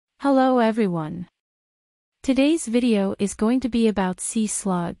Hello everyone. Today's video is going to be about sea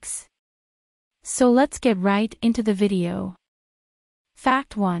slugs. So let's get right into the video.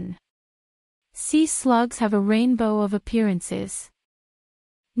 Fact 1. Sea slugs have a rainbow of appearances.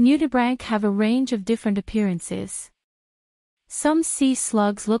 Nudibranchs have a range of different appearances. Some sea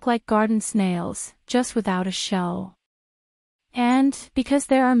slugs look like garden snails, just without a shell. And, because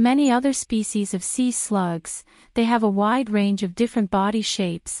there are many other species of sea slugs, they have a wide range of different body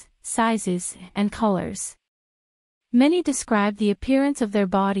shapes, sizes, and colors. Many describe the appearance of their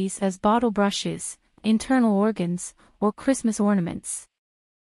bodies as bottle brushes, internal organs, or Christmas ornaments.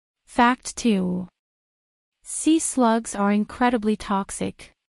 Fact 2. Sea slugs are incredibly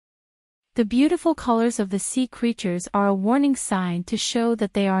toxic. The beautiful colors of the sea creatures are a warning sign to show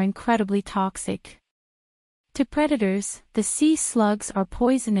that they are incredibly toxic. To predators, the sea slugs are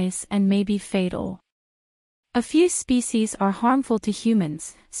poisonous and may be fatal. A few species are harmful to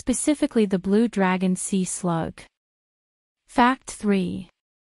humans, specifically the blue dragon sea slug. Fact 3.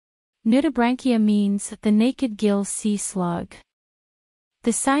 Nudibranchia means the naked gill sea slug.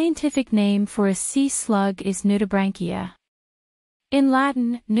 The scientific name for a sea slug is nudibranchia. In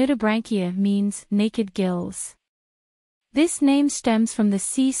Latin, nudibranchia means naked gills. This name stems from the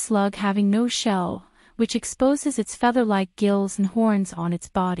sea slug having no shell, which exposes its feather-like gills and horns on its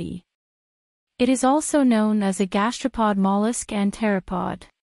body. It is also known as a gastropod mollusk and pteropod.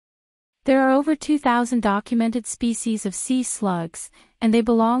 There are over 2,000 documented species of sea slugs, and they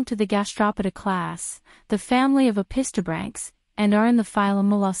belong to the Gastropoda class, the family of nudibranchs, and are in the phylum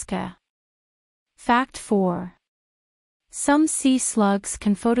Mollusca. Fact 4. Some sea slugs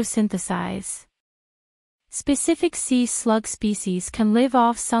can photosynthesize. Specific sea slug species can live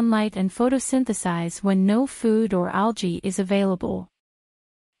off sunlight and photosynthesize when no food or algae is available.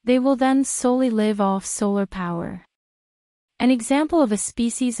 They will then solely live off solar power. An example of a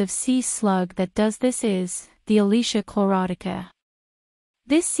species of sea slug that does this is the Mollusca chlorotica.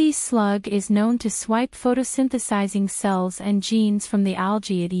 This sea slug is known to swipe photosynthesizing cells and genes from the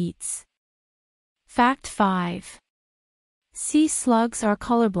algae it eats. Fact 5. Sea slugs are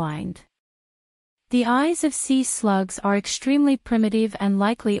colorblind. The eyes of sea slugs are extremely primitive and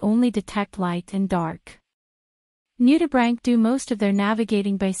likely only detect light and dark. Nudibranchs do most of their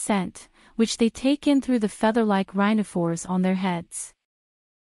navigating by scent, which they take in through the feather-like rhinophores on their heads.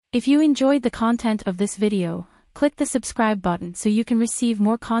 If you enjoyed the content of this video, click the subscribe button so you can receive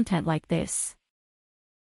more content like this.